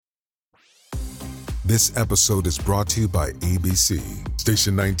This episode is brought to you by ABC.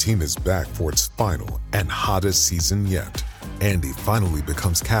 Station 19 is back for its final and hottest season yet. Andy finally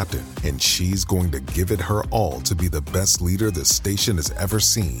becomes captain, and she's going to give it her all to be the best leader the station has ever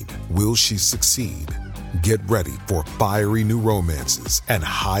seen. Will she succeed? Get ready for fiery new romances and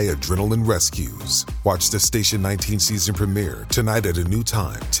high adrenaline rescues. Watch the Station 19 season premiere tonight at a new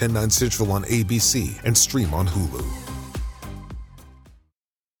time, 10/9 Central on ABC and stream on Hulu.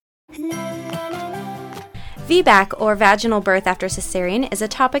 VBAC, or vaginal birth after cesarean, is a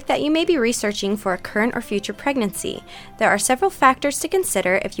topic that you may be researching for a current or future pregnancy. There are several factors to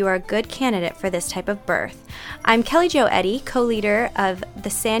consider if you are a good candidate for this type of birth. I'm Kelly Jo Eddy, co-leader of the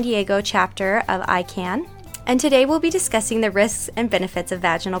San Diego chapter of ICANN, and today we'll be discussing the risks and benefits of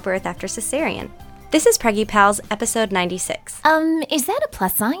vaginal birth after cesarean. This is Preggy Pals, episode 96. Is that a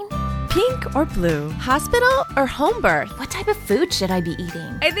plus sign? Pink or blue? Hospital or home birth? What type of food should I be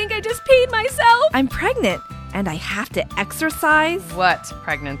eating? I think I just peed myself. I'm pregnant, and I have to exercise. What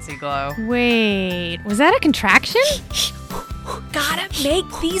pregnancy glow? Wait, was that a contraction? Gotta make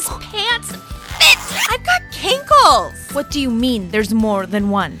these pants fit. I've got kinkles. What do you mean there's more than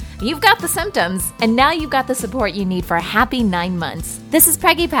one? You've got the symptoms, and now you've got the support you need for a happy 9 months. This is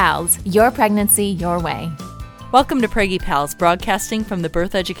Preggy Pals, your pregnancy, your way. Welcome to Preggy Pals, broadcasting from the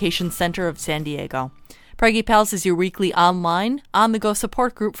Birth Education Center of San Diego. Preggy Pals is your weekly online, on-the-go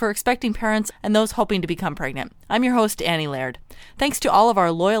support group for expecting parents and those hoping to become pregnant. I'm your host, Annie Laird. Thanks to all of our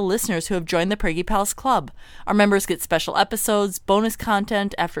loyal listeners who have joined the Preggy Pals Club. Our members get special episodes, bonus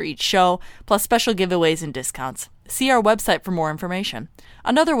content after each show, plus special giveaways and discounts. See our website for more information.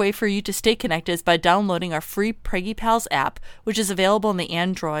 Another way for you to stay connected is by downloading our free Preggy Pals app, which is available in the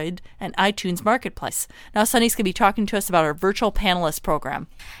Android and iTunes marketplace. Now, Sunny's going to be talking to us about our virtual panelist program.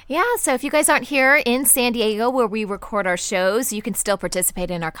 Yeah, so if you guys aren't here in San Diego where we record our shows, you can still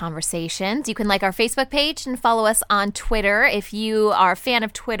participate in our conversations. You can like our Facebook page and follow us on Twitter. If you are a fan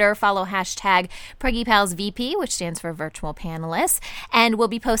of Twitter, follow hashtag PreggyPalsVP, which stands for Virtual Panelists. And we'll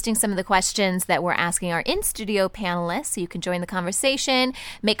be posting some of the questions that we're asking our in-studio panelists, so you can join the conversation,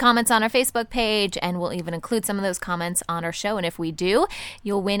 make comments on our Facebook page, and we'll even include some of those comments on our show. And if we do,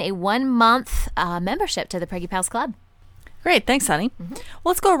 you'll win a 1-month membership to the Preggy Pals Club. Great. Thanks, Sunny. Well,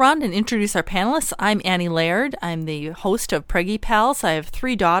 let's go around and introduce our panelists. I'm Annie Laird. I'm the host of Preggy Pals. I have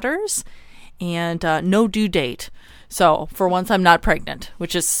 3 daughters and no due date. So for once, I'm not pregnant,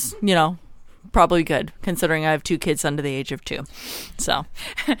 which is, probably good, considering I have 2 kids under the age of 2. So,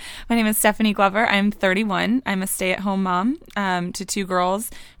 My name is Stephanie Glover. I'm 31. I'm a stay-at-home mom to 2 girls,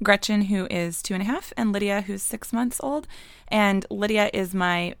 Gretchen, who is 2.5, and Lydia, who's 6 months old. And Lydia is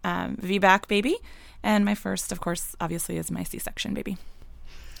my VBAC baby, and my first, of course, obviously, is my C-section baby.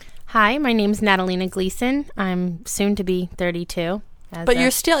 Hi, my name's Natalina Gleason. I'm soon to be 32. But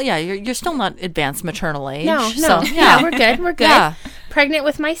you're still, you're still not advanced maternal age. No. So, yeah, we're good. We're good. Yeah. Pregnant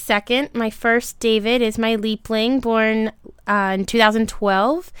with my second. My first, David, is my leapling, born in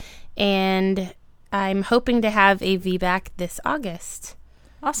 2012, and I'm hoping to have a VBAC this August.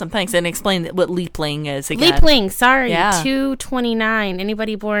 Awesome, thanks. And explain what leapling is again. Leapling, sorry, Yeah. 2/29.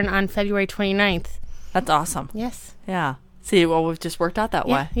 Anybody born on February 29th? That's awesome. Yes. Yeah. See, well, we've just worked out that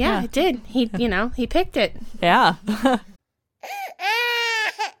way. Yeah, it did. He, he picked it. Yeah.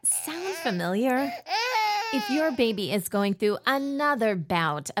 Sound familiar? If your baby is going through another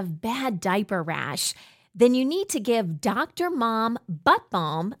bout of bad diaper rash, then you need to give Dr. Mom Butt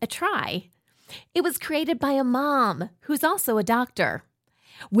Balm a try. It was created by a mom who's also a doctor.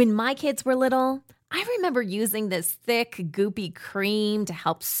 When my kids were little, I remember using this thick, goopy cream to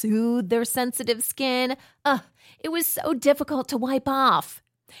help soothe their sensitive skin. It was so difficult to wipe off.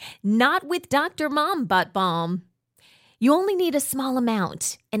 Not with Dr. Mom Butt Balm. You only need a small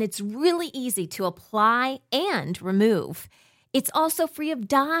amount, and it's really easy to apply and remove. It's also free of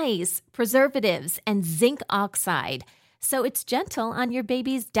dyes, preservatives, and zinc oxide, so it's gentle on your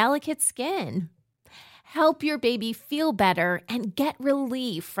baby's delicate skin. Help your baby feel better and get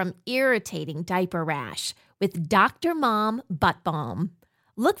relief from irritating diaper rash with Dr. Mom Butt Balm.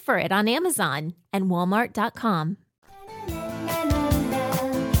 Look for it on Amazon and Walmart.com.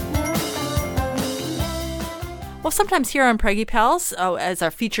 Well, sometimes here on Preggy Pals, as our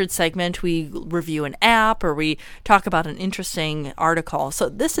featured segment, we review an app or we talk about an interesting article. So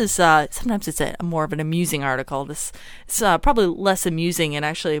this is, sometimes it's more of an amusing article. This is probably less amusing and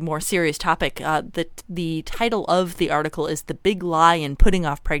actually a more serious topic. The title of the article is "The Big Lie in Putting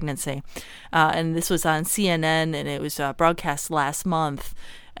Off Pregnancy." And this was on CNN, and it was broadcast last month.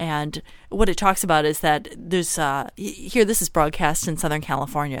 And what it talks about is that there's here, this is broadcast in Southern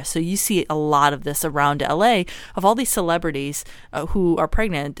California, so you see a lot of this around LA of all these celebrities who are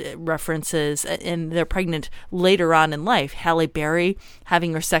pregnant, references, and they're pregnant later on in life. Halle Berry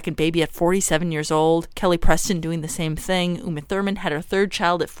having her second baby at 47 years old, Kelly Preston doing the same thing, Uma Thurman had her third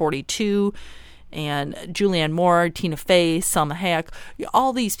child at 42, and Julianne Moore, Tina Fey, Salma Hayek,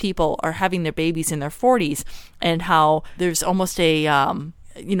 all these people are having their babies in their 40s, and how there's almost a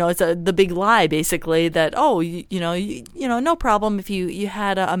it's the big lie, basically, that, no problem if you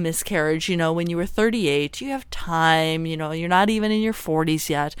had a miscarriage, when you were 38, you have time, you're not even in your 40s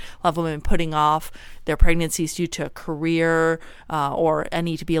yet. A lot of women putting off their pregnancies due to a career or a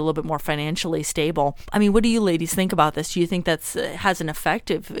need to be a little bit more financially stable. I mean, what do you ladies think about this? Do you think that's has an effect?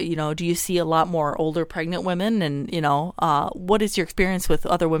 Do you see a lot more older pregnant women? And, what is your experience with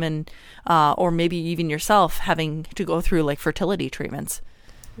other women or maybe even yourself having to go through like fertility treatments?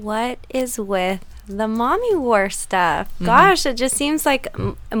 What is with the mommy war stuff? Gosh, it just seems like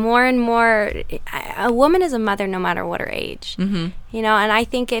more and more a woman is a mother no matter what her age. And I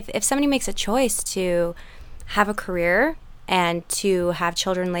think if somebody makes a choice to have a career and to have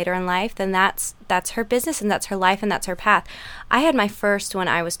children later in life, then that's her business and that's her life and that's her path. I had my first when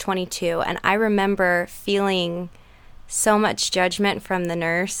I was 22, and I remember feeling so much judgment from the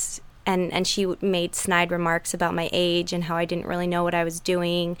nurse. And she made snide remarks about my age and how I didn't really know what I was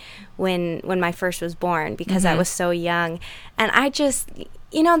doing when my first was born because I was so young. And I just,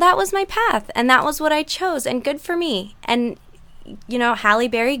 that was my path and that was what I chose, and good for me. And, Halle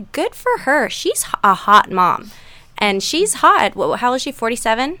Berry, good for her. She's a hot mom and she's hot. How is she,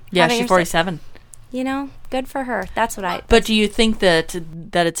 47? Yeah, she's 47. Good for her. That's what I... But do you think that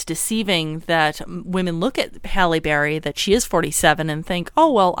it's deceiving that women look at Halle Berry, that she is 47, and think,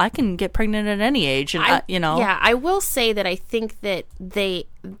 oh, well, I can get pregnant at any age, and Yeah, I will say that I think that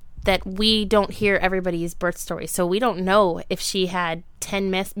we don't hear everybody's birth story, so we don't know if she had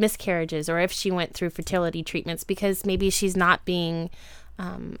 10 miscarriages or if she went through fertility treatments, because maybe she's not being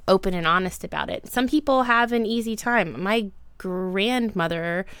open and honest about it. Some people have an easy time. My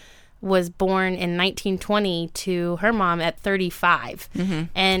grandmother was born in 1920 to her mom at 35.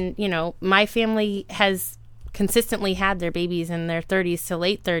 And, my family has consistently had their babies in their 30s to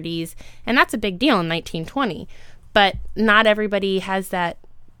late 30s, and that's a big deal in 1920. But not everybody has that,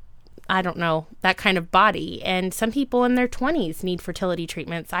 that kind of body. And some people in their 20s need fertility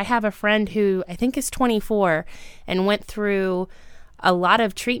treatments. I have a friend who I think is 24 and went through a lot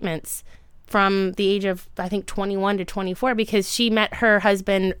of treatments from the age of, I think, 21 to 24, because she met her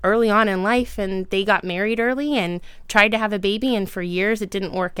husband early on in life and they got married early and tried to have a baby, and for years it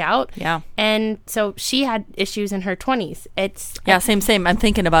didn't work out. Yeah. And so she had issues in her 20s. Same. I'm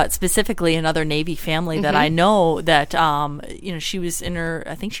thinking about specifically another Navy family that I know that, she was in her,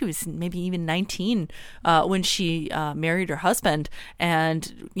 I think she was maybe even 19 when she married her husband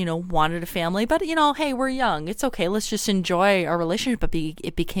and, wanted a family. But, hey, we're young. It's okay. Let's just enjoy our relationship. But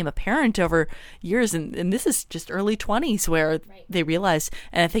it became apparent over years, and this is just early 20s where they realized,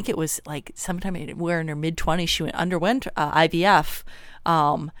 and I think it was like sometime where in her mid 20s she underwent IVF,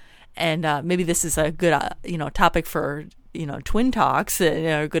 and maybe this is a good topic for Twin Talks,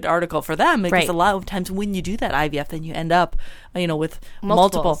 a good article for them, because a lot of times when you do that IVF, then you end up with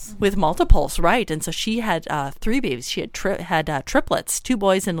multiples, right? And so she had 3 babies. She had triplets, 2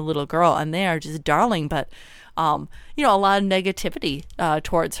 boys and a little girl, and they are just darling, but a lot of negativity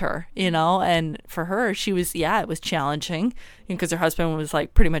towards her, and for her, she was, it was challenging because her husband was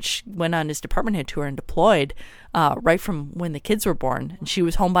like pretty much went on his department head tour and deployed right from when the kids were born, and she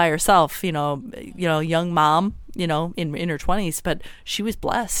was home by herself, young mom, in her 20s, but she was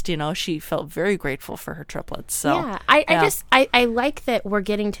blessed, she felt very grateful for her triplets. So I like that we're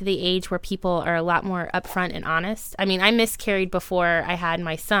getting to the age where people are a lot more upfront and honest. I mean, I miscarried before I had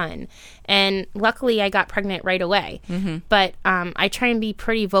my son, and luckily I got pregnant right away. But I try and be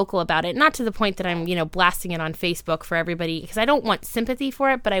pretty vocal about it, not to the point that I'm, blasting it on Facebook for everybody, because I don't want sympathy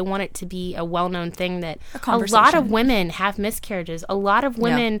for it, but I want it to be a well-known thing that a lot of women have miscarriages. A lot of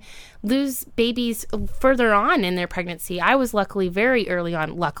women lose babies further on in their pregnancy. I was luckily very early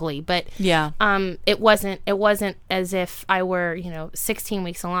on, but it wasn't as if I were 16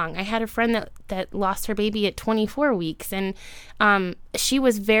 weeks along. I had a friend that lost her baby at 24 weeks, and she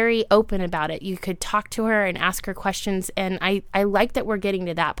was very open about it. You could talk to her and ask her questions. And I like that we're getting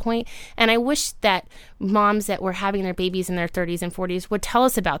to that point. And I wish that moms that were having their babies in their 30s and 40s would tell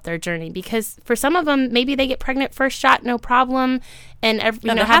us about their journey, because for some of them, maybe they get pregnant first shot, no problem. And have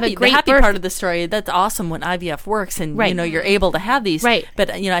a great the happy birth. part of the story, that's awesome when IVF works and, you're able to have these. Right.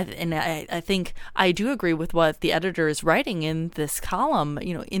 But, I think I do agree with what the editor is writing in this column,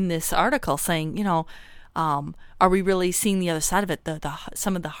 in this article saying, are we really seeing the other side of it?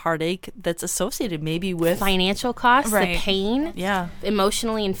 Some of the heartache that's associated maybe with financial costs, Right. the pain,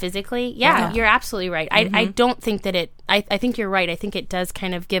 emotionally and physically. Yeah, you're absolutely right. I don't think that I think you're right. I think it does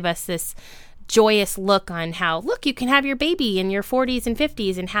kind of give us this joyous look on how, look, you can have your baby in your 40s and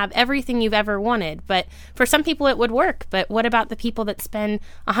 50s and have everything you've ever wanted. But for some people it would work. But what about the people that spend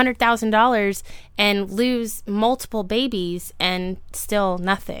 $100,000 and lose multiple babies and still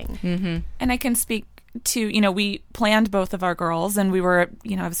nothing? Mm-hmm. And I can speak to, we planned both of our girls, and we were,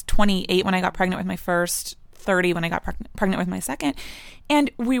 I was 28 when I got pregnant with my first, 30 when I got pregnant with my second.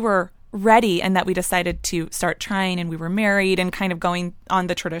 And we were ready, and that we decided to start trying, and we were married and kind of going on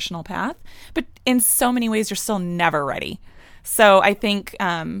the traditional path. But in so many ways, you're still never ready. So I think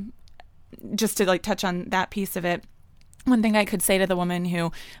just to touch on that piece of it, one thing I could say to the woman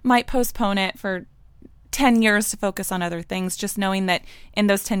who might postpone it for 10 years to focus on other things, just knowing that in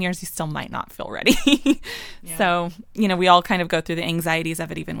those 10 years, you still might not feel ready. So, we all kind of go through the anxieties of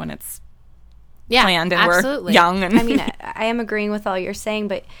it, even when it's planned and we're young. And I mean, I am agreeing with all you're saying,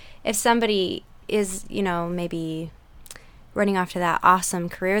 but if somebody is, maybe running off to that awesome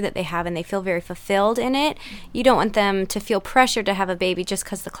career that they have and they feel very fulfilled in it, you don't want them to feel pressure to have a baby just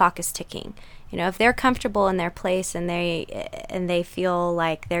because the clock is ticking. If they're comfortable in their place and they feel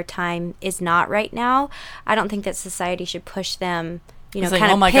like their time is not right now, I don't think that society should push them, kind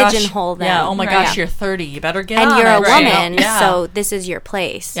of pigeonhole them. Yeah, oh my gosh, you're 30, you better get and on you're it. a woman, Yeah. so this is your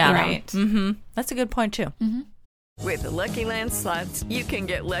place. Yeah, right. Mm-hmm. That's a good point, too. Mm-hmm. With the Lucky Land Slots, you can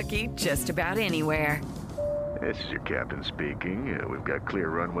get lucky just about anywhere. This is your captain speaking. We've got clear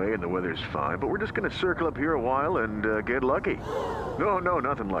runway and the weather's fine, but we're just going to circle up here a while and get lucky. No,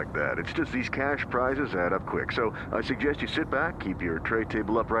 nothing like that. It's just these cash prizes add up quick. So I suggest you sit back, keep your tray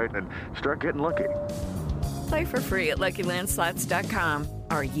table upright, and start getting lucky. Play for free at LuckyLandSlots.com.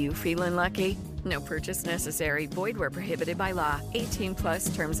 Are you feeling lucky? No purchase necessary. Void where prohibited by law. 18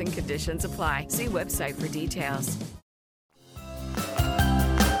 plus terms and conditions apply. See website for details.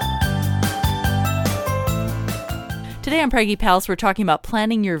 Today on Preggy Pals, we're talking about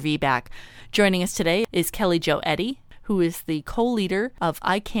planning your VBAC. Joining us today is Kelly Jo Eddy, who is the co-leader of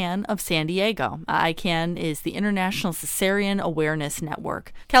ICAN of San Diego. ICAN is the International Cesarean Awareness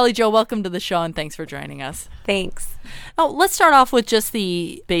Network. Kelly Jo, welcome to the show, and thanks for joining us. Thanks. Oh, let's start off with just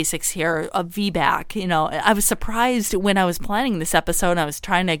the basics here of VBAC. I was surprised when I was planning this episode. I was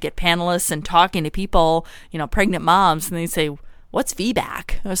trying to get panelists and talking to people, pregnant moms, and they say, what's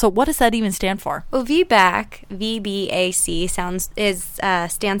VBAC? So what does that even stand for? Well, VBAC, VBAC,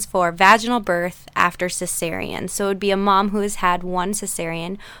 stands for vaginal birth after cesarean. So it would be a mom who has had one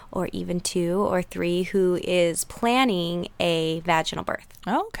cesarean, or even 2 or 3, who is planning a vaginal birth.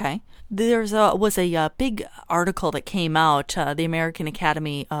 Oh, okay. There was a big article that came out, the American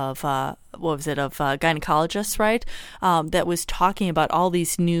Academy of gynecologists, right? That was talking about all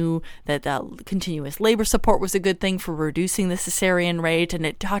these new, that continuous labor support was a good thing for reducing the cesarean rate, and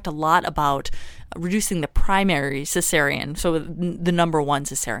it talked a lot about reducing the primary cesarean, so the number 1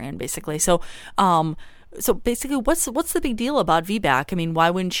 cesarean, basically. So basically, what's the big deal about VBAC? I mean, why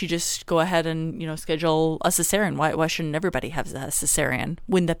wouldn't she just go ahead and schedule a cesarean? Why shouldn't everybody have a cesarean?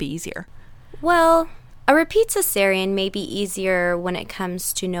 Wouldn't that be easier? Well, a repeat cesarean may be easier when it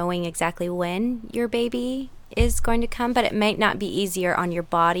comes to knowing exactly when your baby is going to come, but it might not be easier on your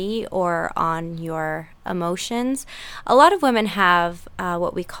body or on your emotions. A lot of women have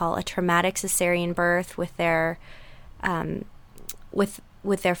what we call a traumatic cesarean birth with their with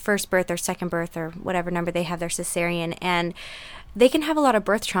their first birth or second birth or whatever number they have their cesarean, and they can have a lot of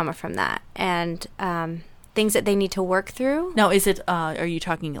birth trauma from that and things that they need to work through. Now, is it, are you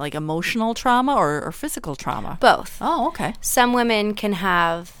talking like emotional trauma or physical trauma? Both. Oh, okay. Some women can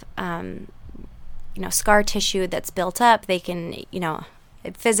have, scar tissue that's built up. They can,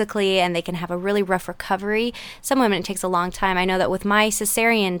 physically, and they can have a really rough recovery. Some women, it takes a long time. I know that with my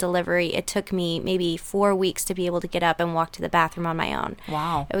cesarean delivery, it took me maybe 4 weeks to be able to get up and walk to the bathroom on my own.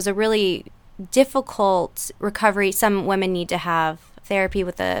 Wow. It was a really difficult recovery. Some women need to have therapy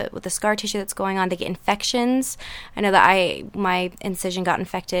with the scar tissue that's going on. They get infections. I know that my incision got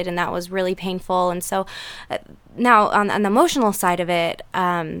infected, and that was really painful. And so now on the emotional side of it,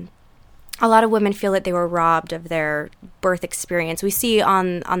 a lot of women feel that they were robbed of their birth experience. We see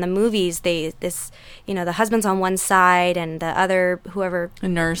on the movies, the husband's on one side and the other, whoever, a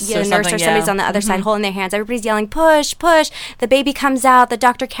nurse, or somebody's on the other side holding their hands. Everybody's yelling, push, push. The baby comes out. The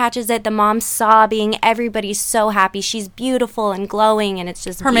doctor catches it. The mom's sobbing. Everybody's so happy. She's beautiful and glowing, and it's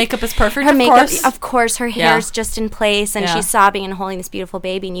just her makeup is perfect. Her makeup, of course, her hair's just in place, and Yeah. she's sobbing and holding this beautiful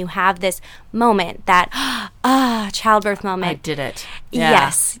baby. And you have this moment, that childbirth moment. I did it. Yeah.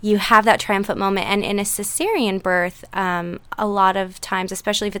 Yes, you have that triumphant moment. And in a cesarean birth, a lot of times,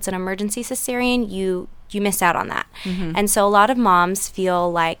 especially if it's an emergency cesarean, you miss out on that. And so a lot of moms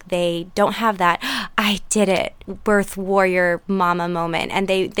feel like they don't have that, I did it, birth warrior mama moment. And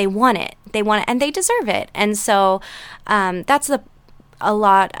they want it. They want it, and they deserve it. And so that's a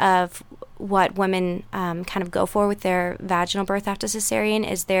lot of what women kind of go for with their vaginal birth after cesarean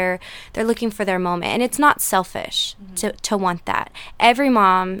is they're looking for their moment. And it's not selfish to want that. Every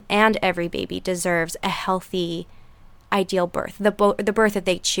mom and every baby deserves a healthy, ideal birth, the birth that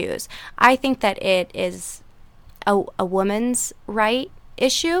they choose. I think that it is a woman's right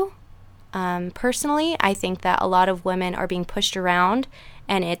issue. Personally, I think that a lot of women are being pushed around,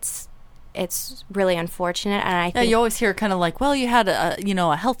 and it's really unfortunate. And I think you always hear kind of like, well, you had a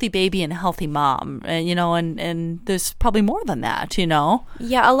healthy baby and a healthy mom, and there's probably more than that,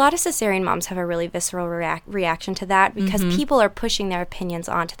 Yeah, a lot of cesarean moms have a really visceral reaction to that because people are pushing their opinions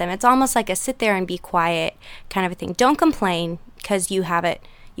onto them. It's almost like a sit there and be quiet kind of a thing. Don't complain because you have it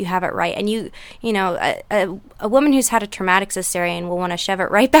right. And a woman who's had a traumatic cesarean will want to shove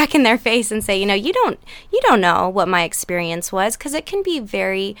it right back in their face and say, you don't know what my experience was, because it can be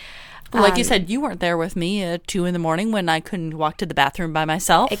very. Like you said, you weren't there with me at 2 a.m. when I couldn't walk to the bathroom by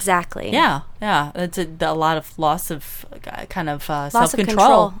myself. Exactly. Yeah. It's a lot of loss of kind of loss self-control. Of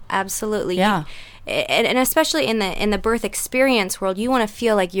control. Absolutely. Yeah. And especially in the birth experience world, you want to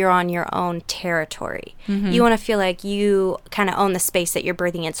feel like you're on your own territory. You want to feel like you kind of own the space that you're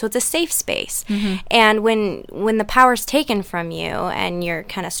birthing in. So it's a safe space. And when the power's taken from you and you're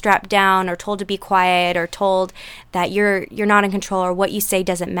kind of strapped down or told to be quiet or told that you're not in control or what you say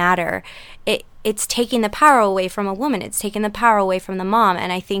doesn't matter, it's taking the power away from a woman. It's taking the power away from the mom.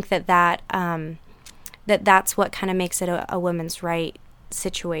 And I think that's what kind of makes it a woman's right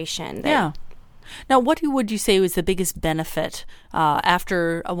situation. Yeah. Now, what would you say was the biggest benefit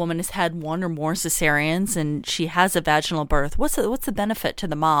after a woman has had one or more cesareans and she has a vaginal birth? What's the benefit to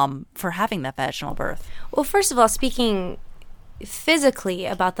the mom for having that vaginal birth? Well, first of all, speaking physically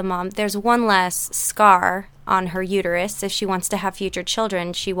about the mom, there's one less scar on her uterus. If she wants to have future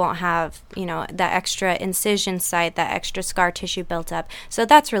children, she won't have, that extra incision site, that extra scar tissue built up. So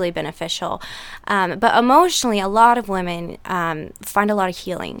that's really beneficial. But emotionally, a lot of women find a lot of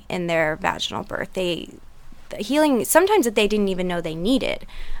healing in their vaginal birth. Healing sometimes that they didn't even know they needed.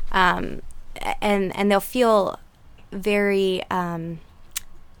 And they'll feel very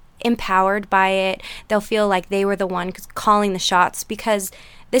empowered by it. They'll feel like they were the one calling the shots because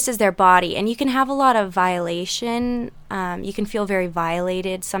this is their body. And you can have a lot of violation. You can feel very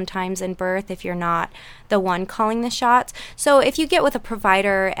violated sometimes in birth if you're not the one calling the shots. So if you get with a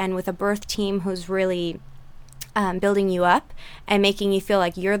provider and with a birth team who's really building you up and making you feel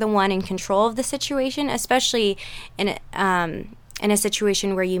like you're the one in control of the situation, especially in a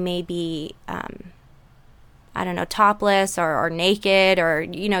situation where you may be topless or naked, or,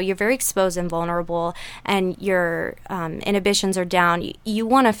 you're very exposed and vulnerable and your inhibitions are down. You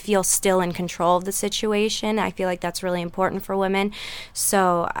want to feel still in control of the situation. I feel like that's really important for women.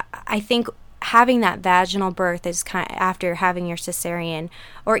 So I think having that vaginal birth is kind of after having your cesarean,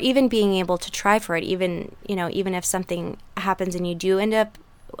 or even being able to try for it, even if something happens and you do end up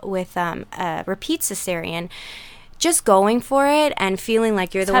with a repeat cesarean, just going for it and feeling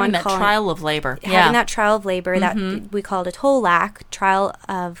like you're the one having that trial of labor. Having that trial of labor, that we call it a TOLAC, trial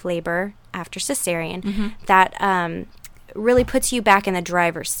of labor after cesarean, that really puts you back in the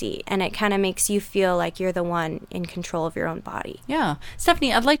driver's seat, and it kind of makes you feel like you're the one in control of your own body. Yeah.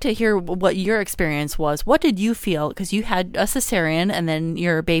 Stephanie, I'd like to hear what your experience was. What did you feel? Because you had a cesarean and then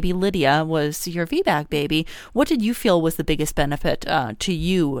your baby Lydia was your VBAC baby. What did you feel was the biggest benefit to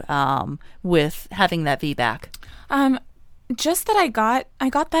you with having that VBAC? Just that I got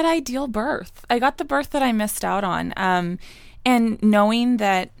that ideal birth. I got the birth that I missed out on. And knowing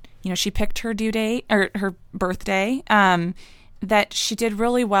that, she picked her due date or her birthday, that she did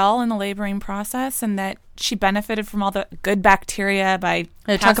really well in the laboring process, and that she benefited from all the good bacteria by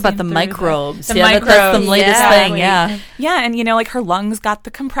talk about the microbes. The microbes. That's the latest thing. Yeah. Yeah. And, like her lungs got the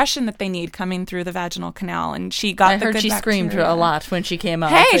compression that they need coming through the vaginal canal. And she got the good bacteria. I heard she screamed a lot when she came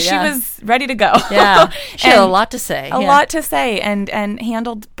out. Hey, she was ready to go. Yeah. She had a lot to say. A lot to say, and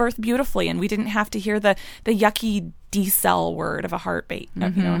handled birth beautifully. And we didn't have to hear the yucky decel word of a heart rate,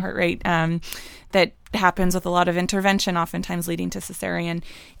 that happens with a lot of intervention, oftentimes leading to cesarean.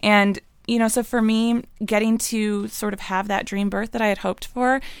 And, so for me, getting to sort of have that dream birth that I had hoped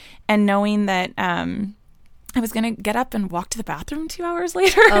for, and knowing that I was going to get up and walk to the bathroom 2 hours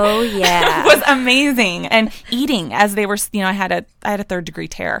later. Oh, yeah. was amazing. And eating as they were, I had a 3rd degree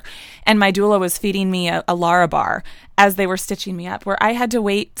tear, and my doula was feeding me a Lara bar as they were stitching me up, where I had to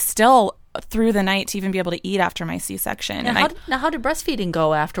wait still through the night to even be able to eat after my C-section. Now, how did breastfeeding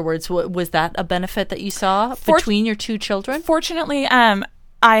go afterwards? Was that a benefit that you saw between your 2 children? Fortunately,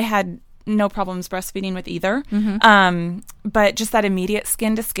 I had no problems breastfeeding with either. But just that immediate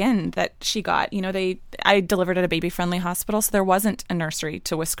skin to skin that she got, I delivered at a baby friendly hospital, so there wasn't a nursery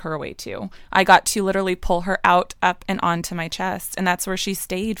to whisk her away to. I got to literally pull her out, up, and onto my chest, and that's where she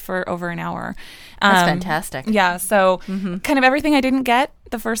stayed for over an hour. That's fantastic. Yeah, so kind of everything I didn't get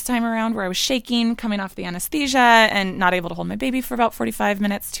the first time around, where I was shaking, coming off the anesthesia, and not able to hold my baby for about 45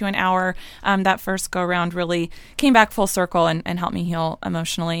 minutes to an hour. That first go around really came back full circle and helped me heal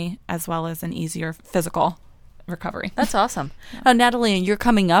emotionally, as well as an easier physical recovery. That's awesome. Natalie, you're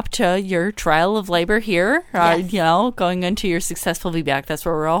coming up to your trial of labor here, Yes. Going into your successful VBAC. That's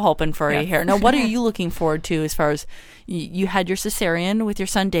what we're all hoping for you here. Now, what are you looking forward to as far as you had your cesarean with your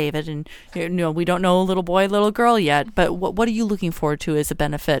son David, and we don't know little boy, little girl yet, but what are you looking forward to as a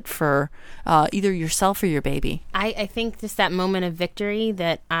benefit for either yourself or your baby? I think just that moment of victory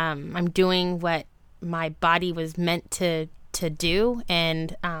that I'm doing what my body was meant to do,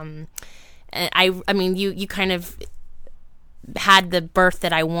 and I mean, you kind of had the birth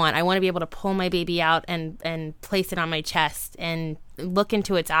that I want. I want to be able to pull my baby out and place it on my chest and look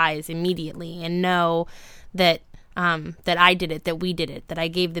into its eyes immediately and know that that I did it, that we did it, that I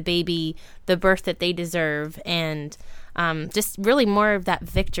gave the baby the birth that they deserve, and just really more of that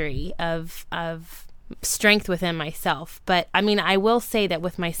victory of strength within myself. But I mean, I will say that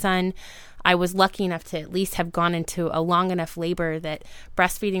with my son, I was lucky enough to at least have gone into a long enough labor that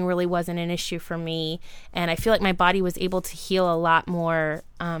breastfeeding really wasn't an issue for me. And I feel like my body was able to heal a lot more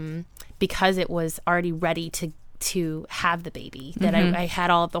because it was already ready to have the baby, that I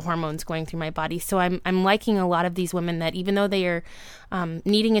had all of the hormones going through my body. So I'm liking a lot of these women that even though they are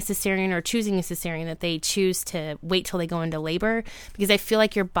needing a cesarean or choosing a cesarean, that they choose to wait till they go into labor, because I feel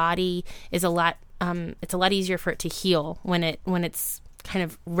like your body is it's a lot easier for it to heal when it's kind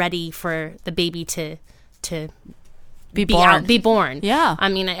of ready for the baby to be born. Yeah. I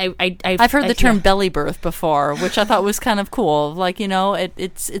mean, I've heard the term belly birth before, which I thought was kind of cool. Like,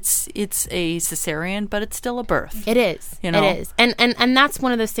 it's a cesarean, but it's still a birth. It is. It is. And that's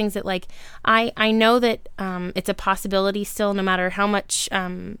one of those things that, like, I know that it's a possibility still, no matter how much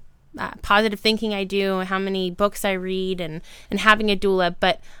positive thinking I do, how many books I read, and having a doula,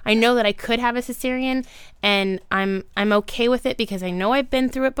 but I know that I could have a cesarean, and I'm okay with it because I know I've been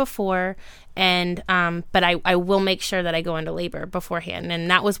through it before, and but I will make sure that I go into labor beforehand. And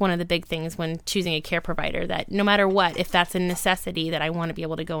that was one of the big things when choosing a care provider, that no matter what, if that's a necessity, that I want to be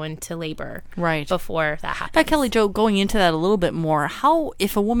able to go into labor before that happens. Now, Kelly Jo, going into that a little bit more, how,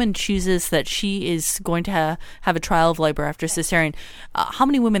 if a woman chooses that she is going to have a trial of labor after cesarean, how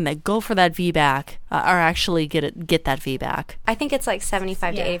many women that go for that VBAC are actually get that VBAC? I think it's like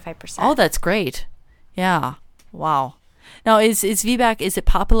 75 to 85%. Oh, that's great. Yeah. Wow. Now, is VBAC, is it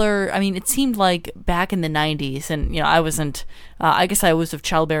popular? I mean, it seemed like back in the 90s, and, I wasn't, I guess I was of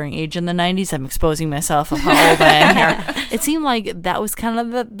childbearing age in the 90s. I'm exposing myself of how old I am here. It seemed like that was kind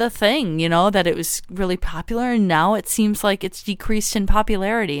of the thing, that it was really popular, and now it seems like it's decreased in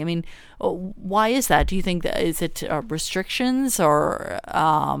popularity. I mean, why is that? Do you think that, is it restrictions, or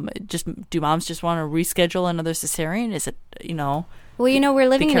do moms just want to reschedule another cesarean? Is it, Well, we're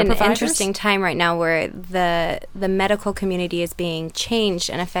living in an interesting time right now where the medical community is being changed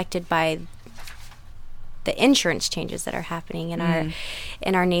and affected by the insurance changes that are happening in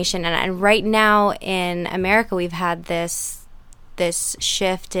our nation. And right now in America, we've had this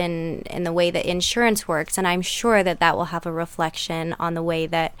shift in the way that insurance works, and I'm sure that will have a reflection on the way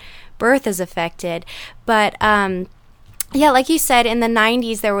that birth is affected. But yeah, like you said, in the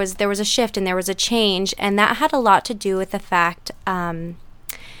 90s, there was a shift and there was a change, and that had a lot to do with the fact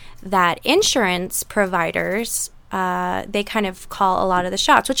that insurance providers, they kind of call a lot of the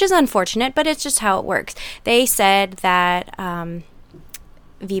shots, which is unfortunate, but it's just how it works. They said that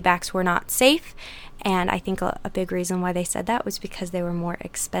VBACs were not safe, and I think a big reason why they said that was because they were more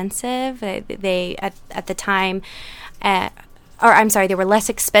expensive. They at the time, they were less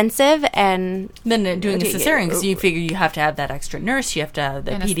expensive and then doing a cesarean, because you figure you have to have that extra nurse, you have to have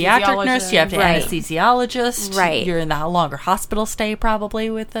the pediatric nurse, you have to anesthesiologist, right? You're in the longer hospital stay probably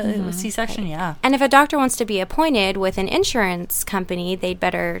with a C-section, yeah. And if a doctor wants to be appointed with an insurance company, they'd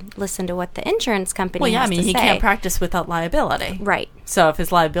better listen to what the insurance company has to say. He can't practice without liability, right? So if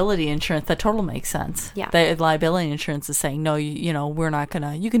his liability insurance, that totally makes sense. Yeah, the liability insurance is saying no, we're not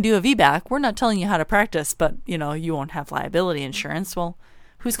gonna. You can do a VBAC. We're not telling you how to practice, but you won't have liability insurance. Well,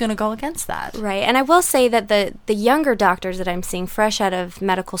 who's going to go against that? Right. And I will say that the younger doctors that I'm seeing fresh out of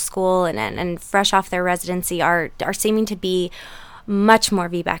medical school and fresh off their residency are seeming to be much more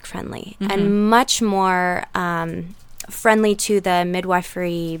VBAC friendly and much more friendly to the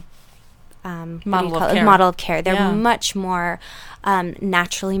midwifery model of care. They're much more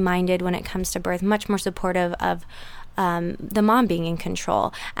naturally minded when it comes to birth, much more supportive of the mom being in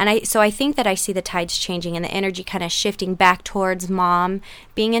control. And I think that I see the tides changing and the energy kind of shifting back towards mom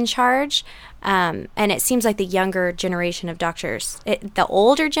being in charge. And it seems like the younger generation of doctors, the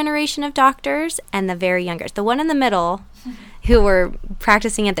older generation of doctors and the very younger, the one in the middle who were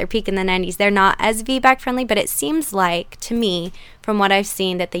practicing at their peak in the 90s, they're not as VBAC friendly, but it seems like, to me, from what I've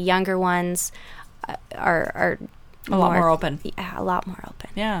seen, that the younger ones are a lot more open. Yeah, a lot more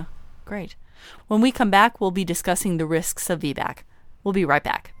open. Yeah, great. When we come back, we'll be discussing the risks of VBAC. We'll be right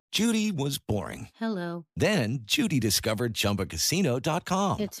back. Judy was boring. Hello. Then Judy discovered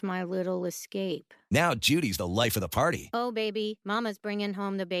ChumbaCasino.com. It's my little escape. Now Judy's the life of the party. Oh, baby, mama's bringing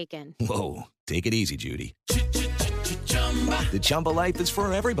home the bacon. Whoa, take it easy, Judy. The Chumba life is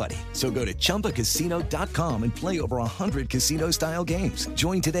for everybody. So go to ChumbaCasino.com and play over 100 casino-style games.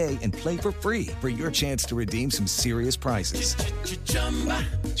 Join today and play for free for your chance to redeem some serious prizes.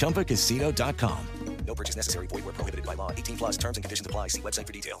 ChumbaCasino.com. No purchase necessary. Void where prohibited by law. 18 plus terms and conditions apply. See website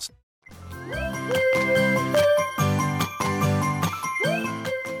for details.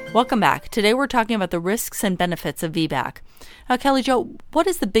 Welcome back. Today we're talking about the risks and benefits of VBAC. Now, Kelly Jo, what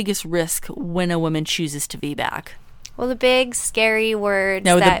is the biggest risk when a woman chooses to VBAC? Well, the big scary words.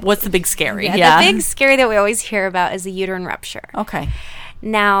 What's the big scary? Yeah, the big scary that we always hear about is the uterine rupture. Okay.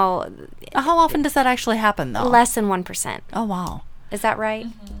 Now, how often does that actually happen, though? Less than 1%. Oh, wow. Is that right?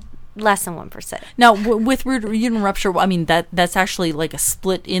 Mm-hmm. Less than 1%. Now, with uterine rupture, I mean, that's actually like a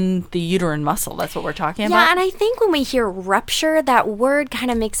split in the uterine muscle. That's what we're talking about? Yeah, and I think when we hear rupture, that word kind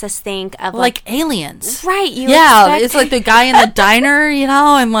of makes us think of like aliens. Right. It's like the guy in the diner,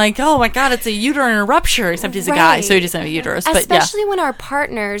 and like, oh my God, it's a uterine rupture, except he's a guy, so he doesn't have a uterus. Especially when our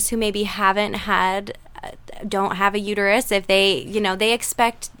partners who maybe don't have a uterus, if they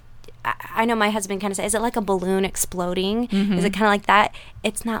expect... I know my husband kind of says, is it like a balloon exploding? Mm-hmm. Is it kind of like that?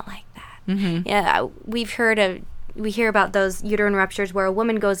 It's not like that. Mm-hmm. Yeah, we hear about those uterine ruptures where a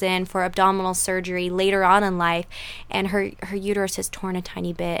woman goes in for abdominal surgery later on in life and her uterus is torn a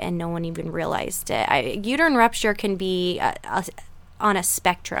tiny bit and no one even realized it. Uterine rupture can be on a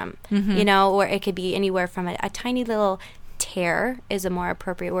spectrum, or it could be anywhere from a tiny little tear is a more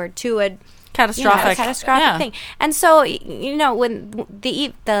appropriate word to a catastrophic thing. And so, when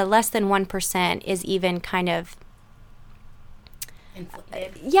the less than 1% is even kind of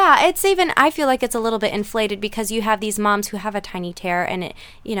inflated. It's even, I feel like it's a little bit inflated because you have these moms who have a tiny tear and and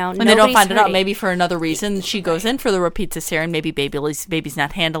they don't find it out maybe for another reason. She goes in for the repeat cesarean, maybe baby's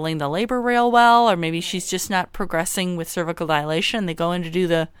not handling the labor real well, or maybe she's just not progressing with cervical dilation. They go in to do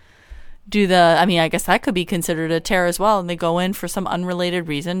the I guess that could be considered a tear as well. And they go in for some unrelated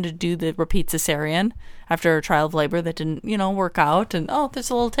reason to do the repeat cesarean after a trial of labor that didn't, work out. And, there's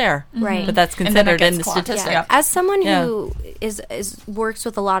a little tear. Right. But that's considered in the statistics. Yeah. As someone who works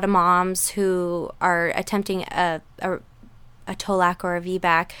with a lot of moms who are attempting a TOLAC or a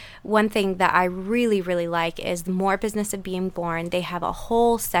VBAC, one thing that I really, really like is the More Business of Being Born. They have a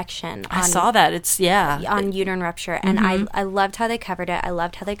whole section I saw that. On uterine rupture. And I loved how they covered it. I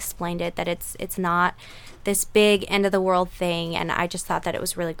loved how they explained it, that it's not this big end of the world thing, and I just thought that it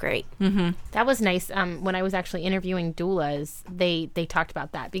was really great. Mm-hmm. That was nice. When I was actually interviewing doulas, they talked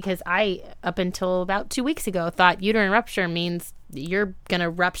about that because I, up until about 2 weeks ago, thought uterine rupture means you're gonna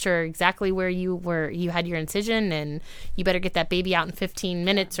rupture exactly where you had your incision, and you better get that baby out in 15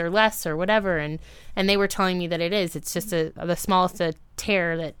 minutes or less or whatever. And they were telling me that it's just the smallest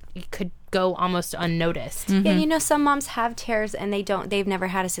tear that it could go almost unnoticed. Mm-hmm. Yeah, some moms have tears and they've never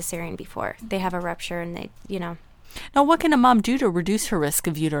had a cesarean before. They have a rupture and Now, what can a mom do to reduce her risk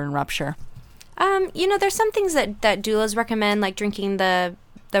of uterine rupture? There's some things that doulas recommend, like drinking the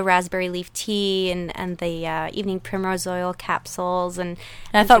the raspberry leaf tea and the evening primrose oil capsules. And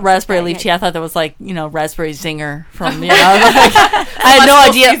I thought raspberry leaf tea, I thought that was like, raspberry zinger from, I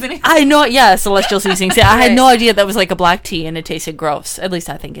had no idea. Celestial seasoning. I had no idea that was like a black tea and it tasted gross. At least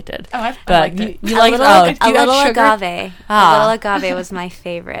I think it did. I liked it. You like a little agave. A little agave was my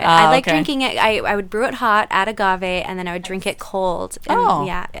favorite. I like drinking it. I would brew it hot, add agave, and then I would drink it cold. And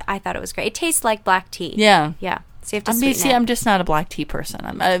yeah, I thought it was great. It tastes like black tea. Yeah. Yeah. So you have to sweeten it. I'm just not a black tea person.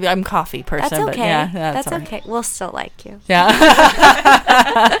 I'm coffee person. That's okay. But yeah, that's okay. We'll still like you. Yeah.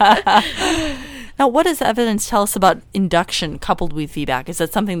 Now, what does the evidence tell us about induction coupled with VBAC? Is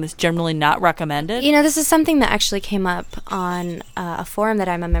that something that's generally not recommended? This is something that actually came up on a forum that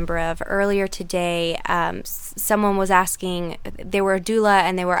I'm a member of earlier today. Someone was asking, they were a doula,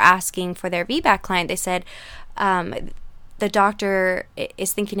 and they were asking for their VBAC client. They said, the doctor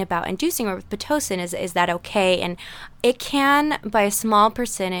is thinking about inducing her with Pitocin. Is that okay? And it can, by a small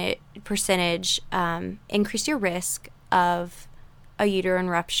percentage, increase your risk of a uterine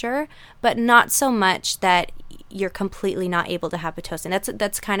rupture, but not so much that you're completely not able to have Pitocin.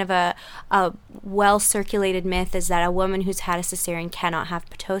 That's kind of a well-circulated myth, is that a woman who's had a cesarean cannot have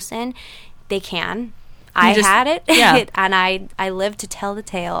Pitocin. They can. I had it, and I lived to tell the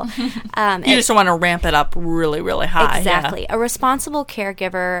tale. You just want to ramp it up really, really high. Exactly. Yeah. A responsible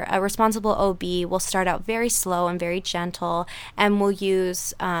caregiver, a responsible OB will start out very slow and very gentle, and will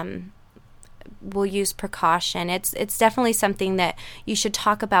use precaution. It's definitely something that you should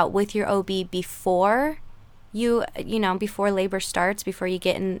talk about with your OB before before labor starts, before you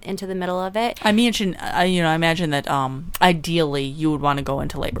get into the middle of it. I imagine that ideally you would want to go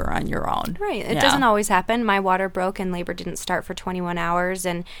into labor on your own. Right. It doesn't always happen. My water broke and labor didn't start for 21 hours,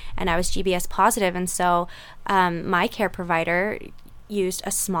 and I was GBS positive, and so my care provider used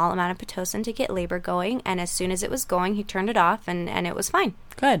a small amount of Pitocin to get labor going, and as soon as it was going, he turned it off, and it was fine.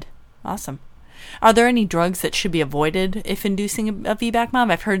 Good. Awesome. Are there any drugs that should be avoided if inducing a VBAC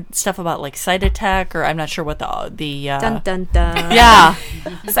mom? I've heard stuff about like Cytotec, or I'm not sure what the dun dun dun. Yeah,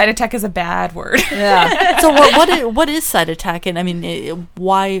 Cytotec is a bad word. Yeah. So what is Cytotec, and I mean,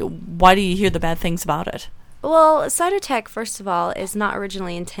 why do you hear the bad things about it? Well, Cytotec, first of all, is not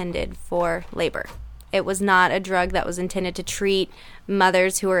originally intended for labor. It was not a drug that was intended to treat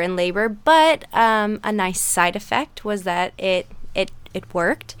mothers who were in labor, but a nice side effect was that it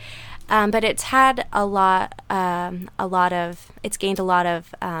worked. But it's had it's gained a lot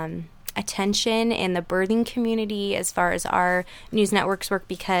of attention in the birthing community as far as our news networks work,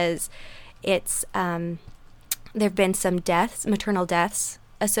 because it's there have been some maternal deaths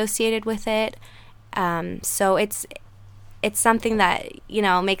associated with it. So it's something that,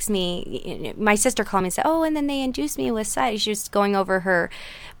 makes me, my sister called me and said, and then they induced me with Cytotec. She was going over her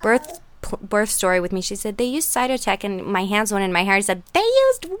birth story with me. She said, they used Cytotec, and my hands went in my hair. I said, they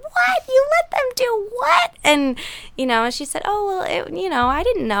used what? You let them do what? And, she said, I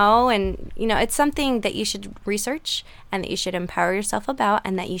didn't know. And, it's something that you should research and that you should empower yourself about,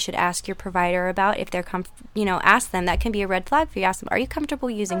 and that you should ask your provider about if they're ask them. That can be a red flag for you. Ask them, are you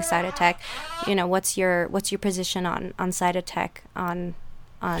comfortable using Cytotec? What's your position on Cytotec on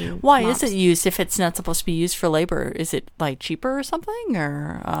why moms? is it used if it's not supposed to be used for labor? Is it like cheaper or something,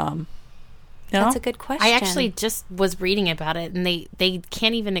 or That's a good question. I actually just was reading about it, and they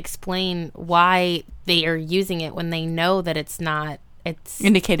can't even explain why they are using it when they know that it's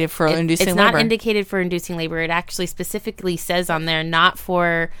indicated for inducing labor. It's not indicated for inducing labor. It actually specifically says on there not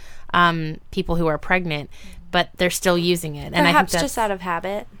for people who are pregnant, but they're still using it. And perhaps I think that's just out of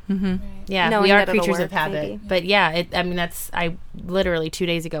habit. Mm-hmm. Yeah, knowing we are that it'll creatures work, of habit. maybe. But yeah, I literally 2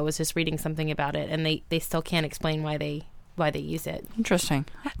 days ago was just reading something about it, and they still can't explain why they use it. Interesting.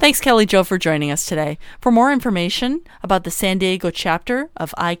 Thanks, Kelly Jo, for joining us today. For more information about the San Diego chapter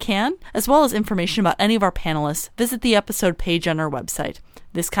of ICAN, as well as information about any of our panelists, visit the episode page on our website.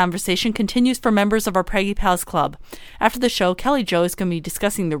 This conversation continues for members of our Preggy Pals Club. After the show, Kelly Jo is going to be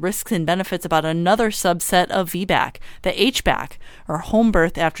discussing the risks and benefits about another subset of VBAC, the HBAC, or home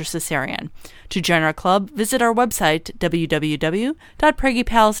birth after cesarean. To join our club, visit our website,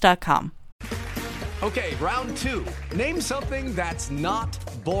 www.preggypals.com. Okay, round two. Name something that's not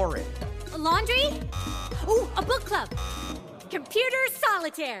boring. A laundry? Ooh, a book club. Computer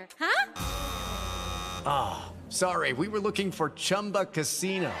solitaire, huh? Sorry, we were looking for Chumba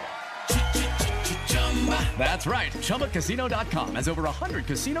Casino. That's right. ChumbaCasino.com has over 100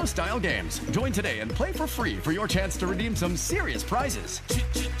 casino-style games. Join today and play for free for your chance to redeem some serious prizes.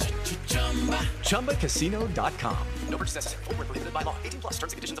 ChumbaCasino.com. No purchase necessary. Void where prohibited by law. 18+. Terms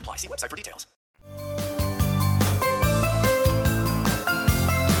and conditions apply. See website for details.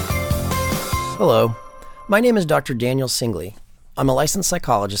 Hello. My name is Dr. Daniel Singley. I'm a licensed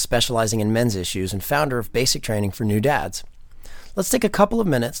psychologist specializing in men's issues and founder of Basic Training for New Dads. Let's take a couple of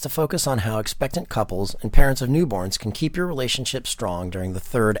minutes to focus on how expectant couples and parents of newborns can keep your relationship strong during the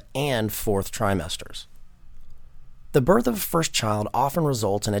 3rd and 4th trimesters. The birth of a first child often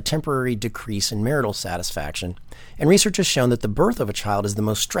results in a temporary decrease in marital satisfaction, and research has shown that the birth of a child is the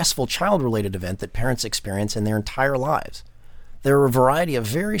most stressful child-related event that parents experience in their entire lives. There are a variety of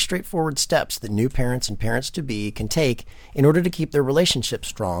very straightforward steps that new parents and parents-to-be can take in order to keep their relationship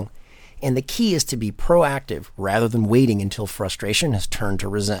strong, and the key is to be proactive rather than waiting until frustration has turned to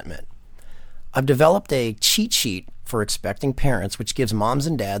resentment. I've developed a cheat sheet for expecting parents which gives moms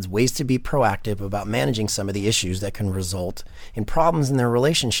and dads ways to be proactive about managing some of the issues that can result in problems in their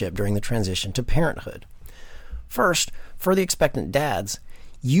relationship during the transition to parenthood. First, for the expectant dads,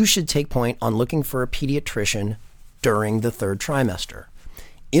 you should take point on looking for a pediatrician during the 3rd trimester.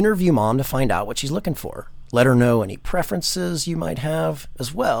 Interview mom to find out what she's looking for. Let her know any preferences you might have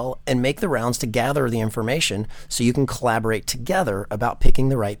as well, and make the rounds to gather the information so you can collaborate together about picking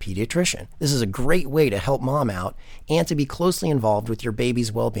the right pediatrician. This is a great way to help mom out and to be closely involved with your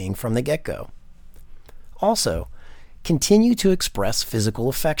baby's well-being from the get-go. Also, continue to express physical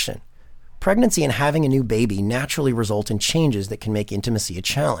affection. Pregnancy and having a new baby naturally result in changes that can make intimacy a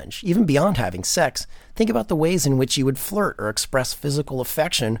challenge. Even beyond having sex, think about the ways in which you would flirt or express physical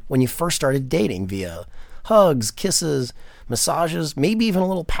affection when you first started dating via hugs, kisses, massages, maybe even a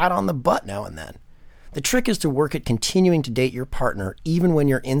little pat on the butt now and then. The trick is to work at continuing to date your partner even when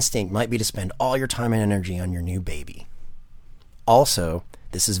your instinct might be to spend all your time and energy on your new baby. Also,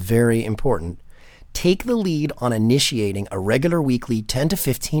 this is very important, take the lead on initiating a regular weekly 10 to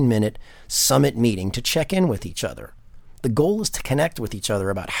 15 minute summit meeting to check in with each other. The goal is to connect with each other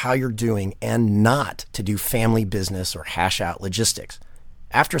about how you're doing and not to do family business or hash out logistics.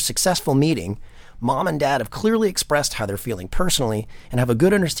 After a successful meeting, mom and dad have clearly expressed how they're feeling personally and have a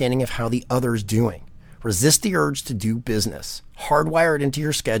good understanding of how the other's doing. Resist the urge to do business. Hardwire it into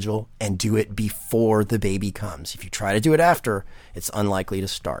your schedule and do it before the baby comes. If you try to do it after, it's unlikely to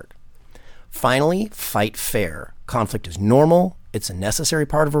start. Finally, fight fair. Conflict is normal. It's a necessary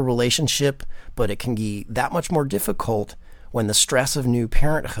part of a relationship, but it can be that much more difficult when the stress of new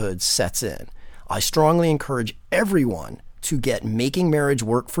parenthood sets in. I strongly encourage everyone to get Making Marriage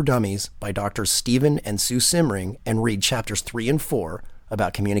Work for Dummies by Drs. Stephen and Sue Simmering and read chapters 3 and 4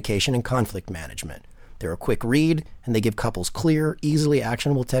 about communication and conflict management. They're a quick read, and they give couples clear, easily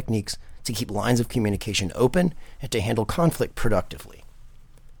actionable techniques to keep lines of communication open and to handle conflict productively.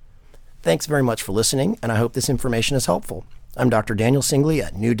 Thanks very much for listening, and I hope this information is helpful. I'm Dr. Daniel Singley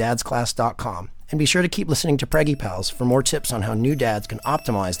at newdadsclass.com, and be sure to keep listening to Preggy Pals for more tips on how new dads can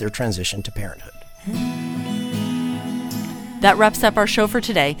optimize their transition to parenthood. That wraps up our show for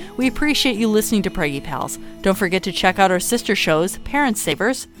today. We appreciate you listening to Preggy Pals. Don't forget to check out our sister shows, Parent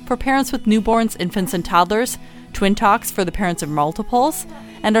Savers, for parents with newborns, infants, and toddlers, Twin Talks for the parents of multiples,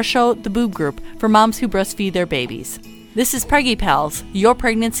 and our show, The Boob Group, for moms who breastfeed their babies. This is Preggy Pals, your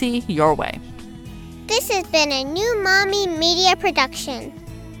pregnancy, your way. This has been a New Mommy Media production.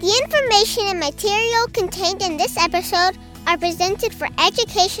 The information and material contained in this episode are presented for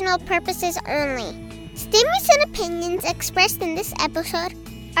educational purposes only. Statements and opinions expressed in this episode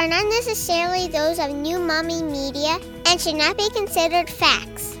are not necessarily those of New Mommy Media and should not be considered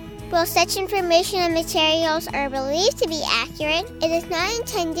facts. While such information and materials are believed to be accurate, it is not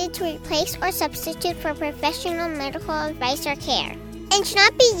intended to replace or substitute for professional medical advice or care, and should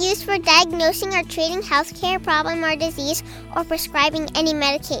not be used for diagnosing or treating healthcare problem or disease or prescribing any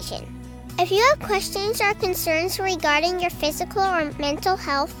medication. If you have questions or concerns regarding your physical or mental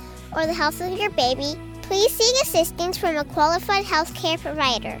health or the health of your baby, please seek assistance from a qualified healthcare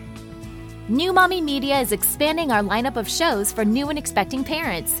provider. New Mommy Media is expanding our lineup of shows for new and expecting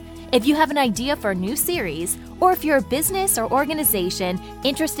parents. If you have an idea for a new series, or if you're a business or organization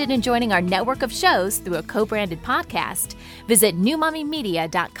interested in joining our network of shows through a co-branded podcast, visit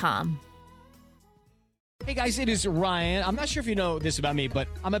newmommymedia.com. Hey guys, it is Ryan. I'm not sure if you know this about me, but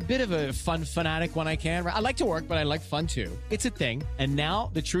I'm a bit of a fun fanatic when I can. I like to work, but I like fun too. It's a thing. And now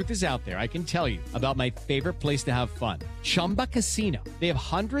the truth is out there. I can tell you about my favorite place to have fun. Chumba Casino. They have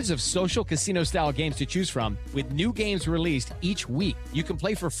hundreds of social casino style games to choose from with new games released each week. You can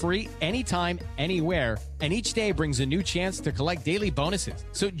play for free anytime, anywhere. And each day brings a new chance to collect daily bonuses.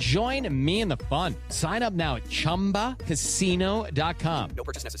 So join me in the fun. Sign up now at ChumbaCasino.com. No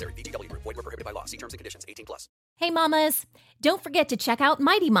purchase necessary. VGW Group. Void where prohibited by law. See terms and conditions. 18+. Hey, mamas. Don't forget to check out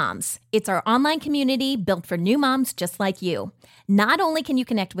Mighty Moms. It's our online community built for new moms just like you. Not only can you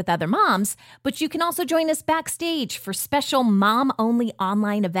connect with other moms, but you can also join us backstage for special mom-only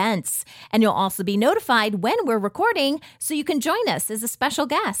online events. And you'll also be notified when we're recording, so you can join us as a special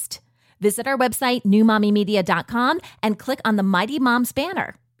guest. Visit our website, newmommymedia.com, and click on the Mighty Moms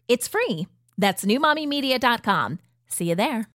banner. It's free. That's newmommymedia.com. See you there.